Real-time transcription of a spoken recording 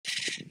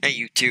Hey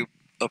YouTube,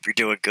 hope you're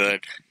doing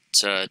good.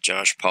 It's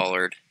Josh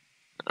Pollard.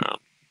 Um,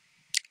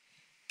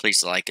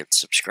 please like and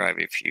subscribe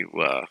if you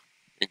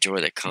enjoy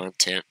the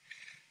content.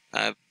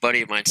 A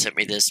buddy of mine sent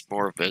me this,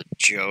 more of a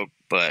joke,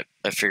 but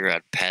I figured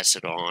I'd pass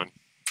it on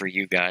for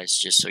you guys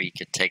just so you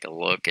can take a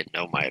look and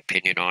know my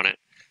opinion on it.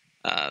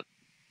 Uh,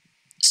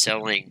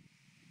 Selling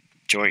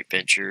joint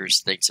ventures,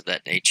 things of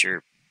that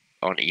nature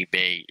on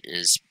eBay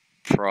is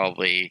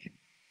probably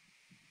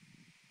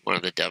one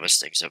of the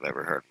dumbest things I've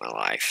ever heard in my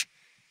life.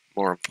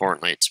 More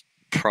importantly, it's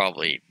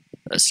probably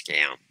a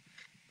scam.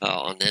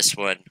 On this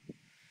one,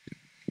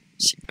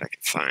 see if I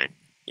can find.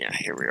 Yeah,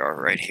 here we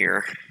are right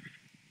here.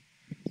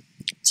 It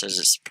says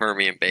it's the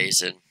Permian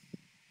Basin.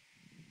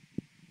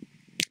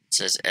 It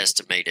says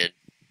estimated.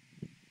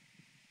 I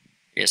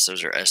guess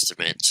those are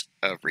estimates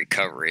of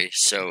recovery,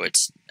 so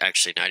it's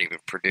actually not even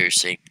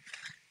producing.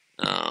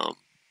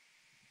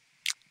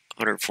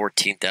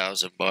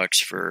 114,000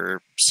 bucks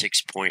for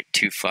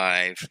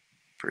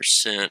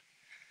 6.25%.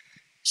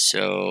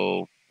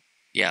 So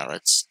yeah,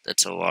 that's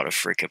a lot of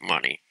freaking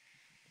money.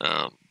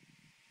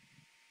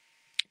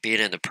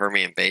 Being in the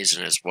Permian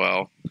Basin as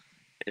well,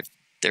 if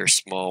they're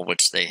small,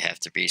 which they have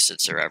to be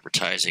since they're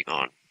advertising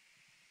on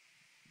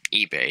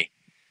eBay,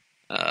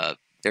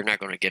 they're not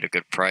going to get a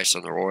good price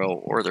on their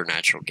oil or their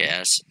natural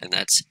gas, and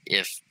that's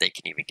if they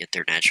can even get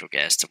their natural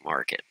gas to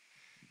market.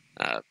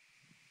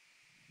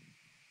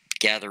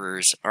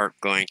 Gatherers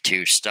aren't going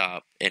to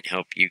stop and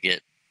help you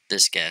get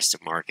this gas to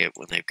market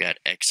when they've got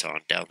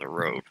Exxon down the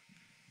road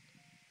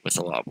with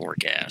a lot more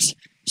gas.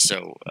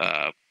 So,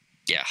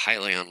 yeah,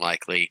 highly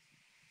unlikely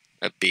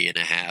a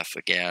B&a-half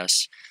of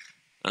gas.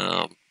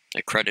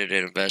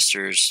 Accredited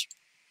investors,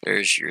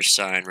 there's your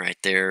sign right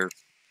there.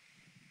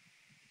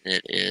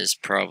 It is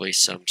probably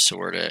some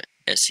sort of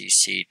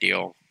SEC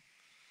deal.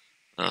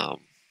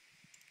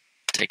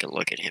 Take a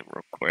look at him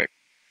real quick.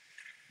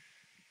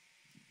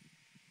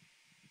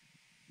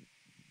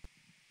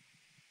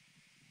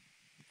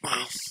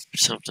 Well,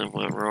 something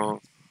went wrong.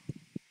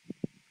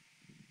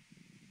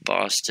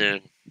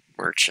 Boston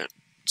Merchant.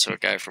 So a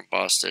guy from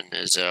Boston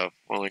is a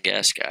oil and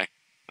gas guy.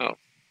 Oh.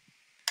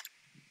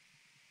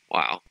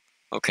 Wow.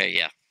 Okay,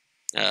 yeah.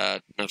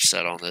 Enough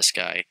said on this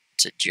guy.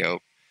 It's a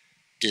joke.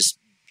 Just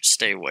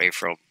stay away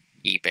from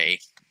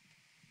eBay.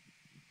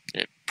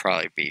 It'd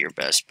probably be your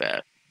best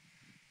bet.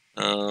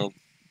 There's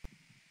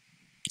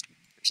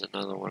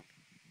another one.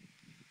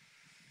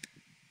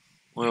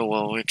 Oil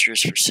well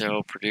interest for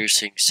sale,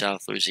 producing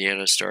South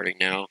Louisiana starting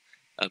now.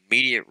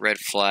 Immediate red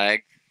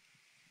flag.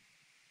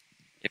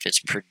 If it's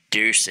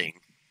producing,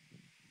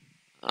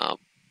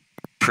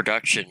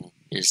 production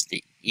is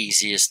the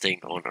easiest thing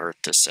on earth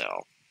to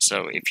sell.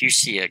 So if you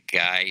see a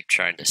guy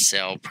trying to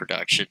sell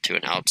production to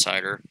an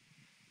outsider,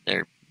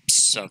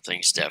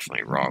 something's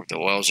definitely wrong. The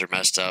wells are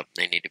messed up,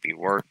 they need to be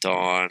worked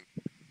on,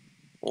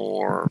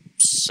 or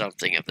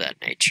something of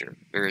that nature.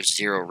 There is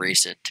zero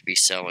reason to be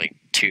selling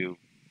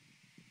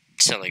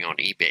on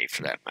eBay,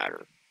 for that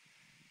matter,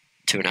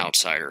 to an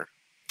outsider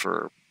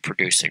for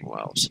producing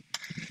wells.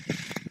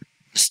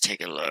 Let's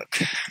take a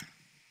look.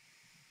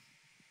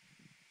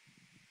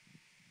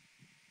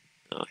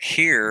 Now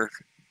here,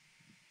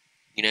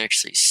 you can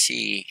actually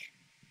see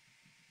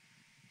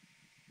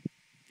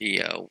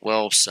the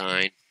well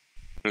sign.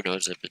 Who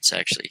knows if it's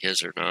actually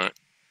his or not.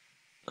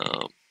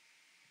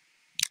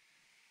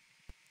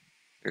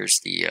 There's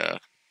the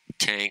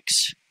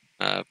tanks,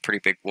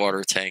 pretty big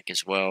water tank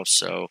as well,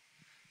 so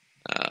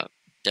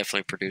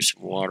definitely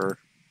producing water.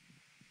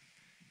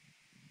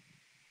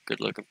 Good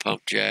looking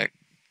pump jack.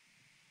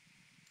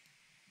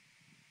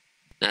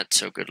 Not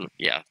so good.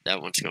 Yeah,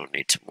 that one's going to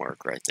need some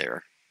work right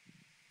there.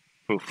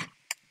 Oof.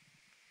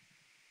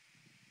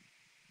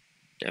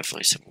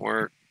 Definitely some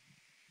work.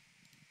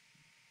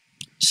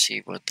 Let's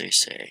see what they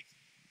say.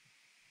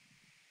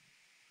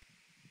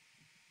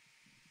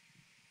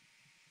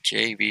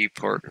 JV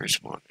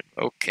partners wanted.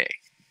 Okay.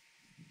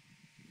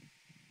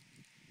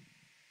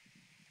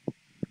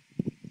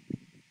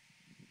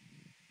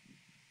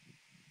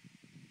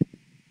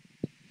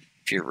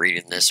 If you're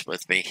reading this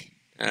with me,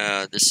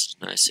 this is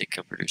nice.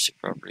 Income producing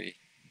property.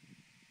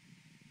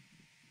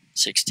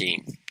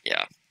 16.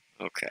 Yeah.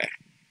 Okay.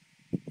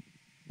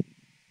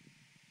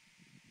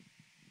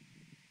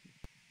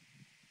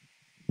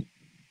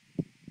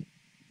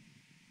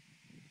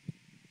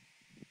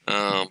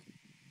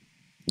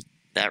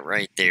 That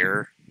right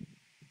there,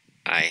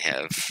 I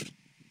have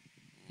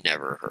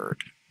never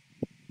heard.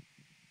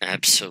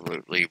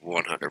 Absolutely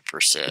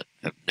 100%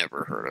 have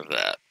never heard of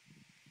that.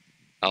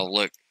 I'll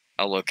look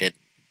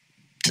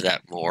into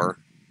that more,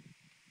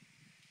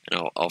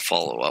 and I'll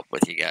follow up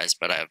with you guys,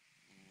 but I've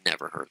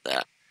never heard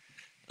that.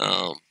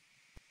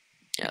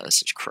 Yeah,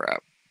 this is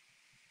crap.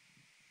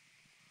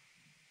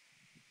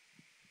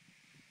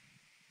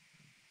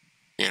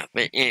 Yeah,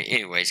 but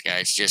anyways,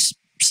 guys, just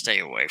stay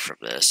away from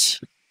this.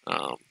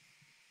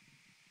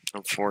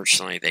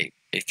 Unfortunately,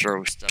 they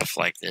throw stuff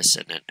like this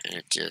in it, and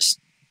it just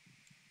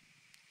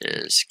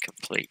is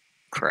complete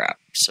crap.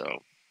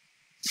 So,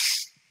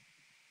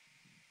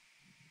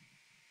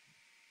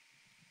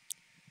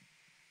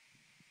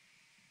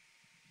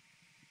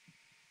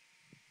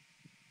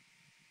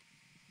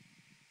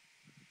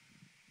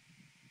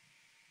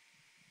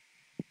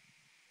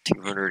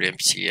 200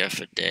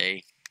 MCF a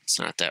day. It's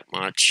not that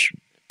much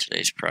at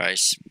today's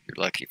price.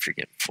 You're lucky if you're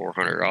getting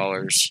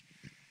 $400.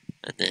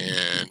 And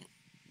then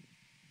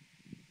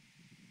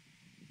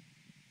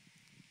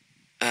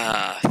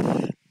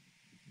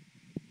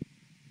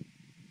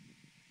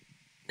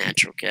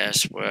natural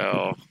gas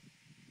well,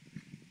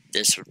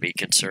 this would be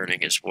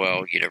concerning as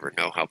well. You never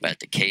know how bad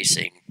the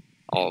casing,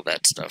 all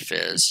that stuff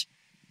is.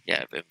 You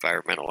have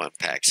environmental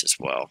impacts as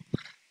well.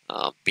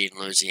 Being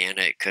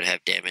Louisiana, it could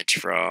have damage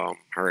from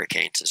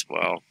hurricanes as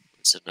well.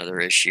 It's another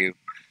issue.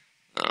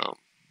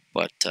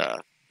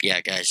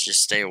 Yeah, guys,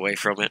 just stay away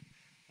from it.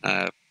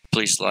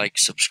 Please like,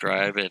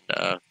 subscribe, and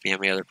if you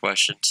have any other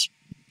questions,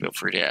 feel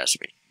free to ask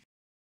me.